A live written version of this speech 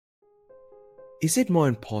Is it more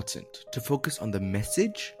important to focus on the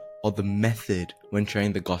message or the method when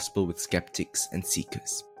sharing the gospel with skeptics and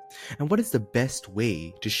seekers? And what is the best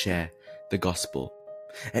way to share the gospel?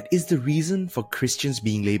 And is the reason for Christians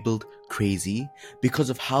being labeled crazy because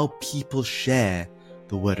of how people share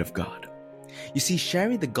the word of God? You see,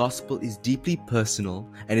 sharing the gospel is deeply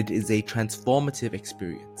personal and it is a transformative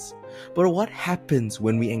experience. But what happens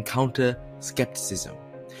when we encounter skepticism?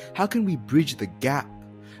 How can we bridge the gap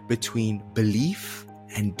between belief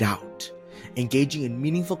and doubt, engaging in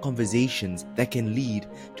meaningful conversations that can lead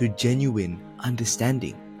to genuine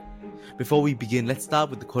understanding? Before we begin, let's start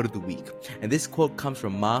with the quote of the week. And this quote comes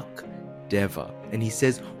from Mark Dever. And he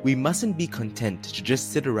says, "We mustn't be content to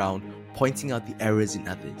just sit around pointing out the errors in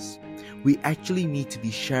others. We actually need to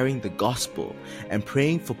be sharing the gospel and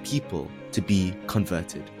praying for people to be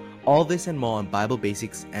converted." All this and more on Bible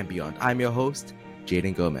Basics and Beyond. I'm your host,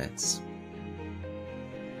 Jaden Gomez.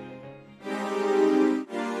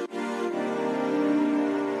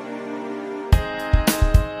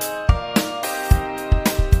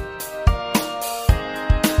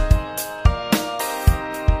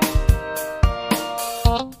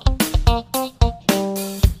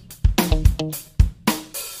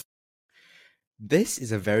 This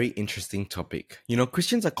is a very interesting topic.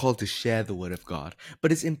 Christians are called to share the word of God,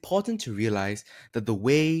 but it's important to realize that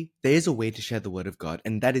there is a way to share the word of God,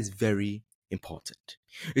 and that is very important.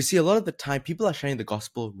 You see, a lot of the time, people are sharing the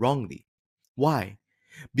gospel wrongly. Why?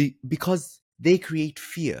 Because they create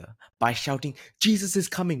fear by shouting, "Jesus is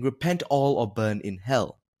coming, repent all or burn in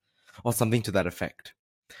hell," or something to that effect.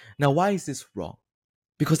 Now, why is this wrong?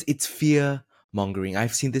 Because it's fear mongering.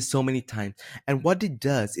 I've seen this so many times. And what it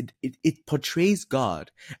does, it portrays God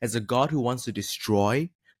as a God who wants to destroy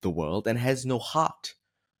the world and has no heart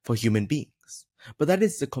for human beings. But that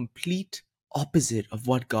is the complete opposite of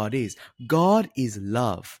what God is. God is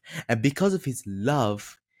love. And because of his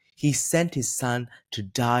love, he sent his son to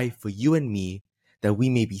die for you and me that we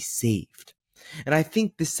may be saved. And I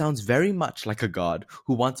think this sounds very much like a God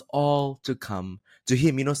who wants all to come to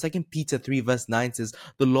him. 2 Peter 3 verse 9 says,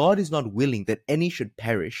 "The Lord is not willing that any should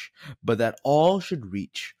perish, but that all should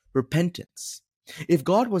reach repentance." If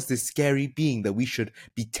God was this scary being that we should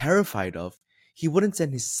be terrified of, he wouldn't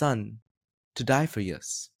send his son to die for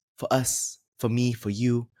us, for me, for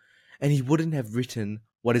you, and he wouldn't have written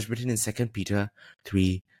what is written in 2 Peter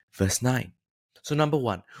 3 verse 9. So number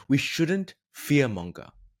one, we shouldn't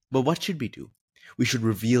fearmonger. But what should we do? We should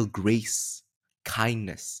reveal grace,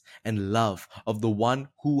 kindness, and love of the one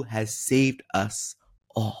who has saved us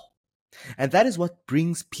all. And that is what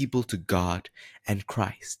brings people to God and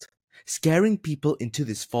Christ. Scaring people into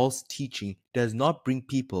this false teaching does not bring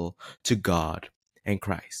people to God and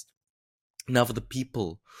Christ. Now, for the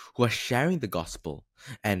people who are sharing the gospel,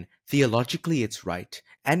 and theologically it's right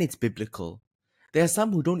and it's biblical, there are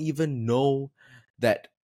some who don't even know that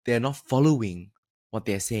they're not following what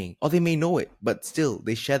they're saying. Or they may know it, but still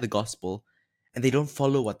they share the gospel and they don't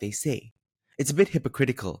follow what they say. It's a bit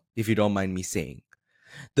hypocritical, if you don't mind me saying.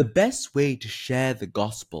 The best way to share the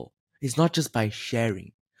gospel is not just by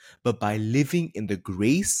sharing, but by living in the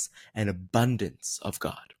grace and abundance of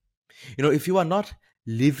God. If you are not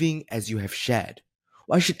living as you have shared,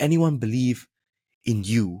 why should anyone believe in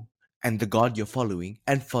you and the God you're following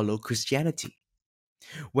and follow Christianity?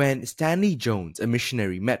 When Stanley Jones, a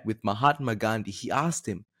missionary, met with Mahatma Gandhi, he asked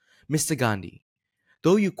him, "Mr. Gandhi,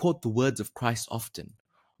 though you quote the words of Christ often,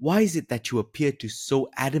 why is it that you appear to so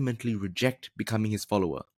adamantly reject becoming his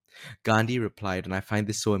follower?" Gandhi replied, and I find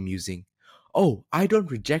this so amusing, "Oh, I don't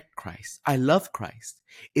reject Christ. I love Christ.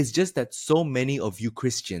 It's just that so many of you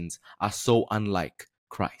Christians are so unlike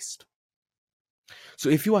Christ." So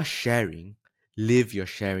if you are sharing, live your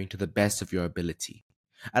sharing to the best of your ability.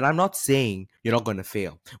 And I'm not saying you're not going to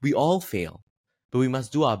fail. We all fail, but we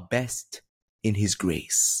must do our best in his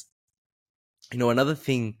grace. Another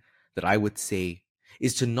thing that I would say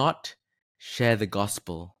is to not share the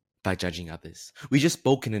gospel by judging others. We just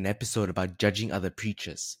spoke in an episode about judging other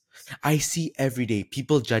preachers. I see every day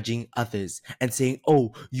people judging others and saying,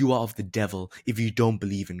 "Oh, you are of the devil if you don't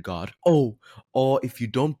believe in God. Oh, or if you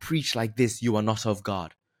don't preach like this, you are not of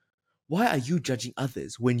God." Why are you judging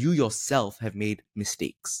others when you yourself have made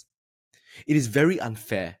mistakes? It is very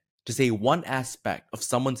unfair to say one aspect of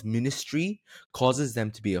someone's ministry causes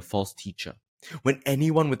them to be a false teacher, when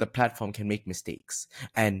anyone with a platform can make mistakes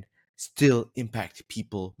and still impact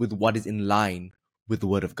people with what is in line with the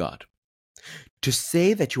Word of God. To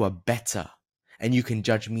say that you are better and you can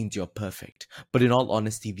judge means you're perfect, but in all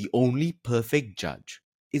honesty, the only perfect judge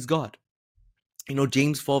is God.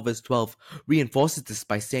 James 4 verse 12 reinforces this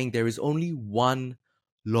by saying there is only one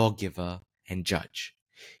lawgiver and judge.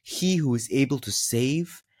 He who is able to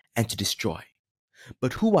save and to destroy.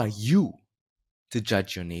 But who are you to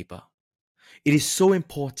judge your neighbor? It is so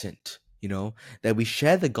important, that we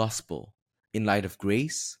share the gospel in light of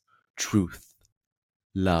grace, truth,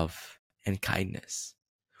 love, and kindness.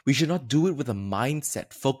 We should not do it with a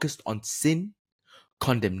mindset focused on sin,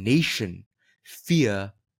 condemnation,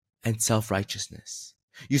 fear, and self-righteousness.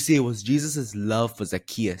 You see, it was Jesus' love for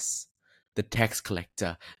Zacchaeus, the tax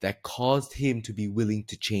collector, that caused him to be willing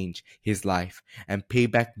to change his life and pay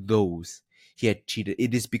back those he had cheated.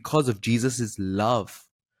 It is because of Jesus' love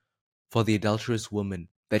for the adulterous woman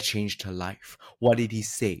that changed her life. What did he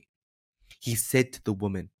say? He said to the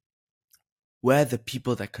woman, "Where are the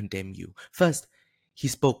people that condemn you?" First, he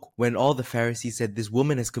spoke when all the Pharisees said, "This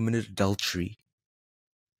woman has committed adultery.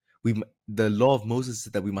 The law of Moses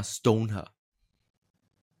said that we must stone her."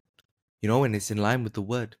 And it's in line with the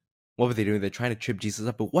word. What were they doing? They're trying to trip Jesus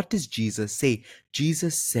up. But what does Jesus say?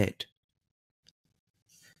 Jesus said,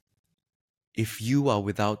 "If you are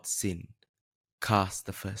without sin, cast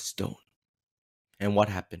the first stone." And what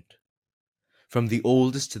happened? From the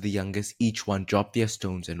oldest to the youngest, each one dropped their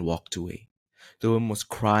stones and walked away. The woman was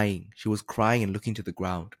crying. She was crying and looking to the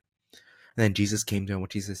ground. And then Jesus came to her.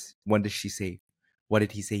 What did she say? What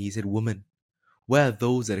did he say? He said, "Woman, where are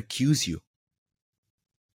those that accuse you?"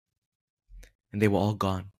 And they were all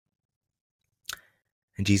gone.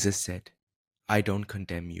 And Jesus said, "I don't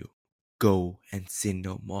condemn you. Go and sin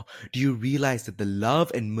no more." Do you realize that the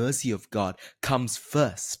love and mercy of God comes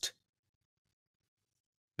first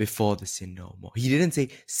before the sin no more? He didn't say,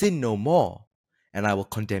 "Sin no more, and I will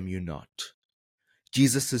condemn you not."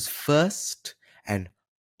 Jesus' first and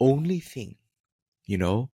only thing,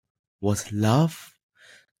 was love,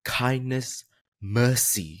 kindness,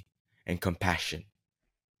 mercy, and compassion.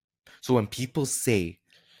 So when people say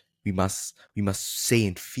we must say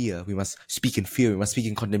in fear, we must speak in fear, we must speak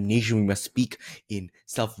in condemnation, we must speak in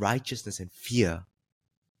self-righteousness and fear,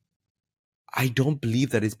 I don't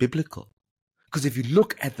believe that is biblical. Because if you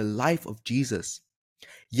look at the life of Jesus,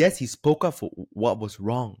 yes, he spoke up for what was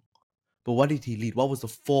wrong, but what did he lead? What was the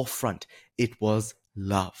forefront? It was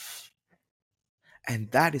love.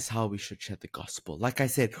 And that is how we should share the gospel. Like I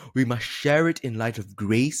said, we must share it in light of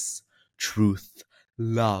grace, truth,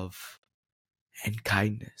 love, and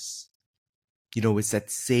kindness. It's that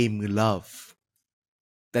same love.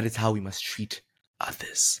 That is how we must treat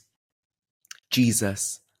others.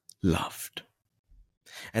 Jesus loved.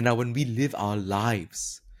 And now when we live our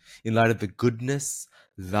lives in light of the goodness,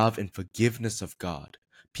 love, and forgiveness of God,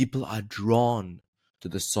 people are drawn to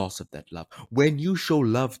the source of that love. When you show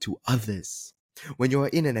love to others, when you are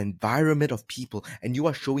in an environment of people and you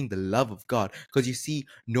are showing the love of God, because you see,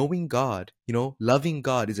 knowing God, loving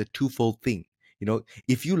God is a twofold thing.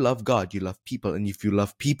 If you love God, you love people. And if you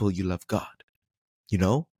love people, you love God.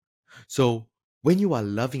 So when you are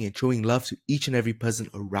loving and showing love to each and every person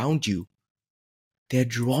around you, they're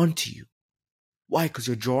drawn to you. Why? Because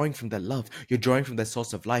you're drawing from that love. You're drawing from that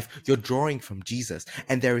source of life. You're drawing from Jesus.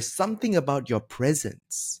 And there is something about your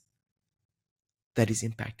presence that is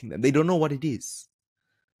impacting them. They don't know what it is,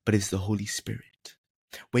 but it's the Holy Spirit.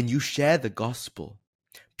 When you share the gospel,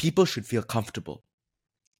 people should feel comfortable.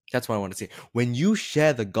 That's what I want to say. When you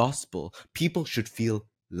share the gospel, people should feel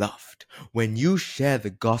loved. When you share the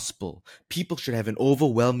gospel, people should have an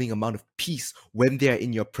overwhelming amount of peace when they are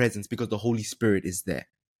in your presence because the Holy Spirit is there.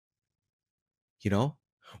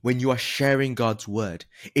 When you are sharing God's word,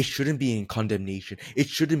 it shouldn't be in condemnation. It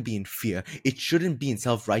shouldn't be in fear. It shouldn't be in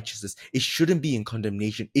self-righteousness. It shouldn't be in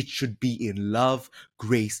condemnation. It should be in love,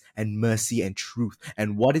 grace, and mercy and truth.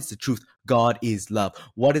 And what is the truth? God is love.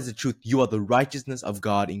 What is the truth? You are the righteousness of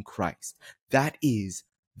God in Christ. That is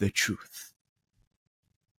the truth.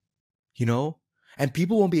 And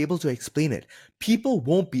people won't be able to explain it. People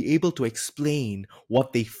won't be able to explain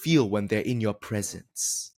what they feel when they're in your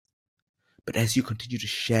presence. But as you continue to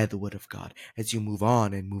share the word of God, as you move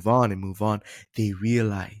on and move on and move on, they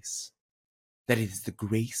realize that it is the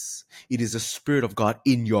grace, it is the Spirit of God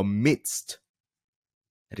in your midst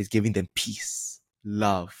that is giving them peace,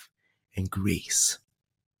 love, and grace.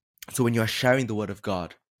 So when you are sharing the word of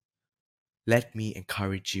God, let me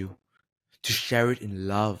encourage you to share it in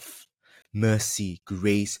love, mercy,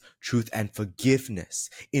 grace, truth, and forgiveness,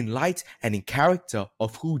 in light and in character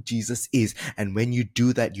of who Jesus is. And when you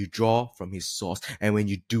do that, you draw from his source. And when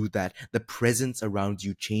you do that, the presence around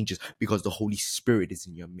you changes because the Holy Spirit is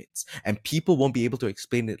in your midst. And people won't be able to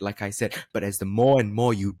explain it, like I said, but as the more and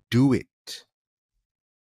more you do it,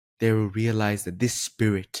 they will realize that this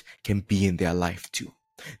Spirit can be in their life too.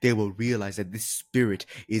 They will realize that this Spirit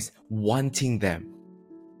is wanting them.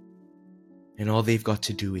 And all they've got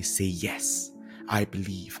to do is say, "Yes, I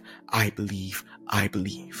believe, I believe, I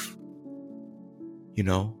believe. You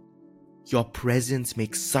know, your presence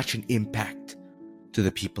makes such an impact to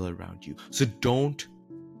the people around you. So don't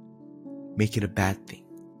make it a bad thing.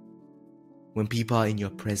 When people are in your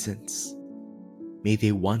presence, may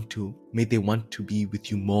they want to be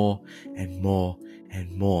with you more and more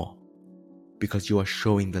and more, because you are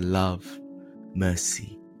showing the love,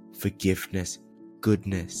 mercy, forgiveness,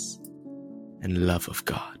 goodness, and love of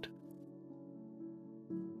God.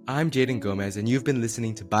 I'm Jaden Gomez, and you've been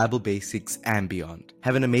listening to Bible Basics and Beyond.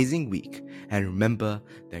 Have an amazing week, and remember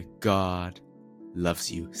that God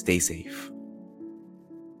loves you. Stay safe.